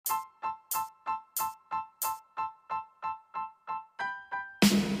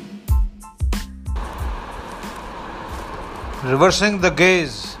Reversing the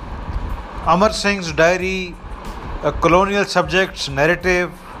Gaze, Ammar Singh's diary, a colonial subject's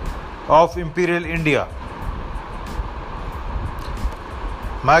narrative of imperial India.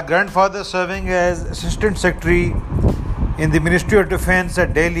 My grandfather, serving as Assistant Secretary in the Ministry of Defence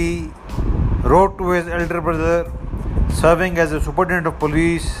at Delhi, wrote to his elder brother, serving as a Superintendent of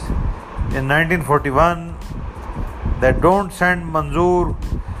Police in 1941, that don't send Manzoor,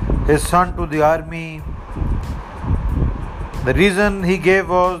 his son, to the army. The reason he gave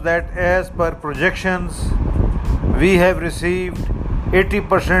was that as per projections, we have received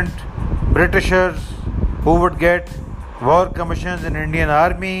 80% Britishers who would get war commissions in Indian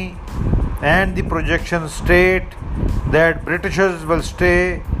Army, and the projections state that Britishers will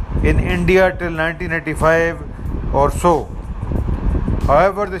stay in India till 1985 or so.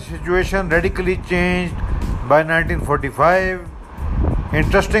 However, the situation radically changed by 1945.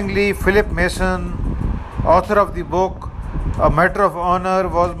 Interestingly, Philip Mason, author of the book A Matter of Honor,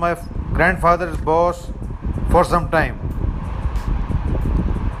 was my grandfather's boss for some time.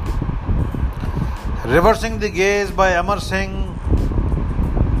 Reversing the Gaze by Ammar Singh,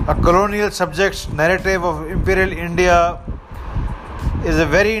 a colonial subject's narrative of imperial India, is a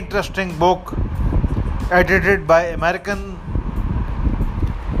very interesting book edited by American.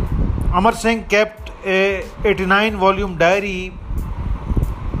 Ammar Singh kept a 89-volume diary,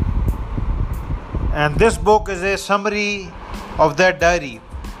 and this book is a summary of that diary.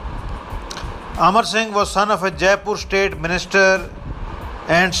 Ammar Singh was son of a Jaipur state minister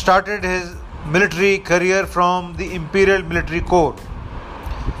and started his military career from the Imperial Military Corps.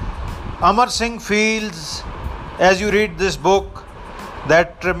 Ammar Singh feels, as you read this book,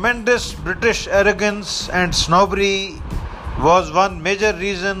 that tremendous British arrogance and snobbery was one major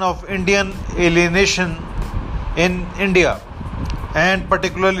reason of Indian alienation in India, and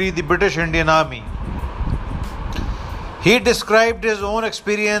particularly the British Indian Army. He described his own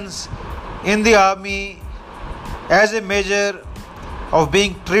experience in the army as a major of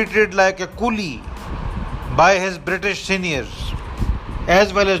being treated like a coolie by his British seniors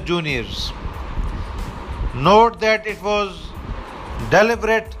as well as juniors. Note that it was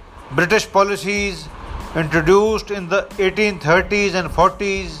deliberate British policies introduced in the 1830s and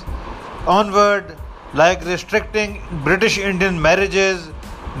 40s onward, like restricting British Indian marriages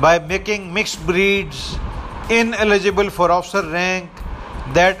by making mixed breeds ineligible for officer rank,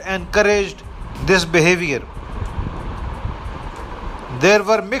 that encouraged this behavior. There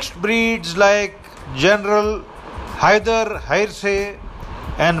were mixed breeds like General Hyder Hersey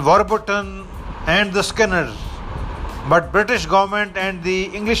and Warburton and the Skinners, but British government and the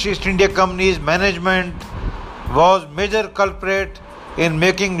English East India Company's management was major culprit in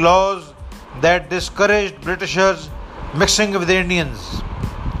making laws that discouraged Britishers mixing with the Indians.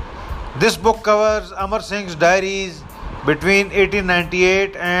 This book covers Ammar Singh's diaries between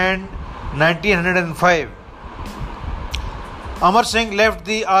 1898 and 1905. Ammar Singh left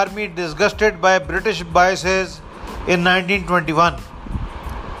the army disgusted by British biases in 1921.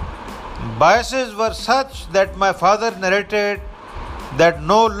 Biases were such that my father narrated that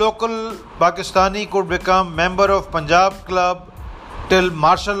no local Pakistani could become member of Punjab Club till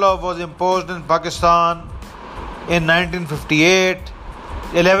martial law was imposed in Pakistan in 1958,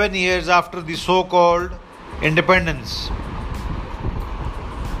 11 years after the so-called independence.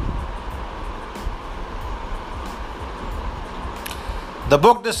 The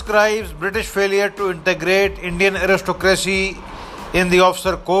book describes British failure to integrate Indian aristocracy in the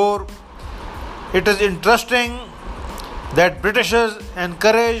officer corps. It is interesting that Britishers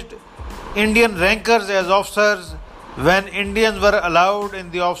encouraged Indian rankers as officers when Indians were allowed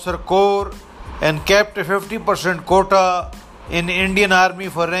in the officer corps and kept a 50% quota in Indian Army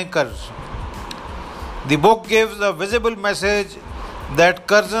for rankers. The book gives a visible message that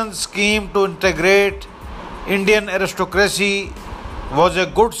Curzon's scheme to integrate Indian aristocracy was a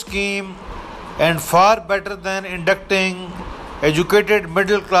good scheme and far better than inducting educated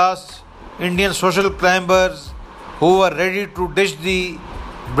middle class Indian social climbers who were ready to ditch the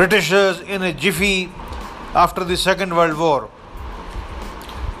Britishers in a jiffy after the Second World War.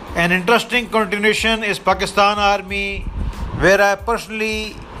 An interesting continuation is Pakistan Army, where I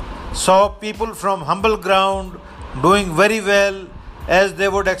personally saw people from humble ground doing very well, as they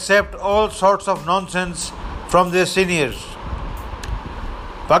would accept all sorts of nonsense from their seniors.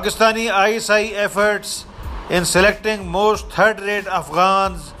 Pakistani ISI efforts in selecting most third-rate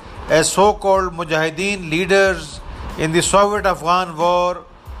Afghans as so-called Mujahideen leaders in the Soviet-Afghan war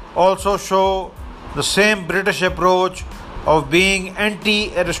also show the same British approach of being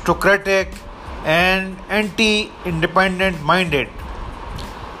anti-aristocratic and anti-independent minded.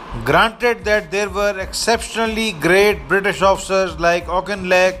 Granted that there were exceptionally great British officers like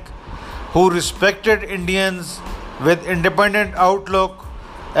Auchinleck who respected Indians with independent outlook,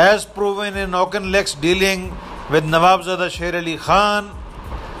 as proven in Auchinleck's dealing with Nawabzada Sher Ali Khan,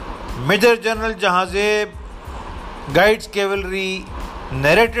 Major General Jahazeb Guides Cavalry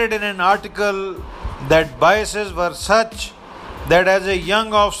narrated in an article that biases were such that as a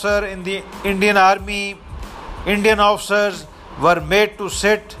young officer in the Indian Army, Indian officers were made to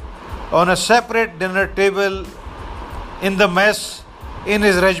sit on a separate dinner table in the mess in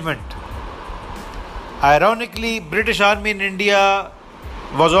his regiment. Ironically, British Army in India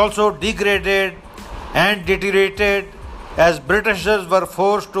was also degraded and deteriorated as Britishers were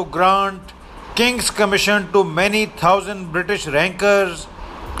forced to grant King's Commission to many thousand British rankers,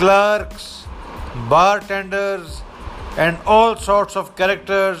 clerks, bartenders, and all sorts of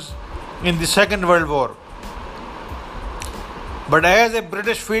characters in the Second World War. But as a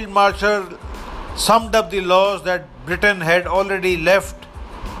British Field Marshal summed up the loss that Britain had already lost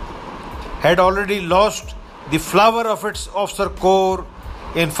the flower of its officer corps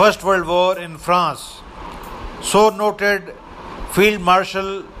in First World War in France. So noted Field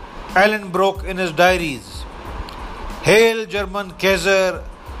Marshal Ellenbrook in his diaries. Hail German Kaiser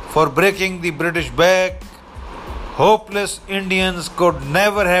for breaking the British back. Hopeless Indians could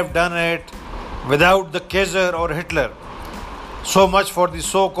never have done it without the Kaiser or Hitler. So much for the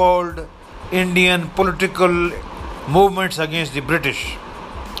so-called Indian political movements against the British.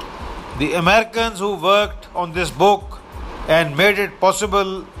 The Americans who worked on this book and made it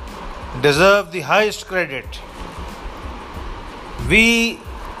possible deserve the highest credit. We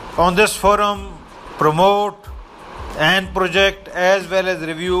on this forum promote and project as well as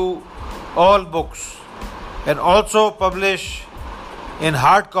review all books and also publish in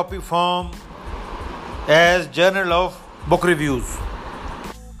hard copy form as Journal of Book Reviews.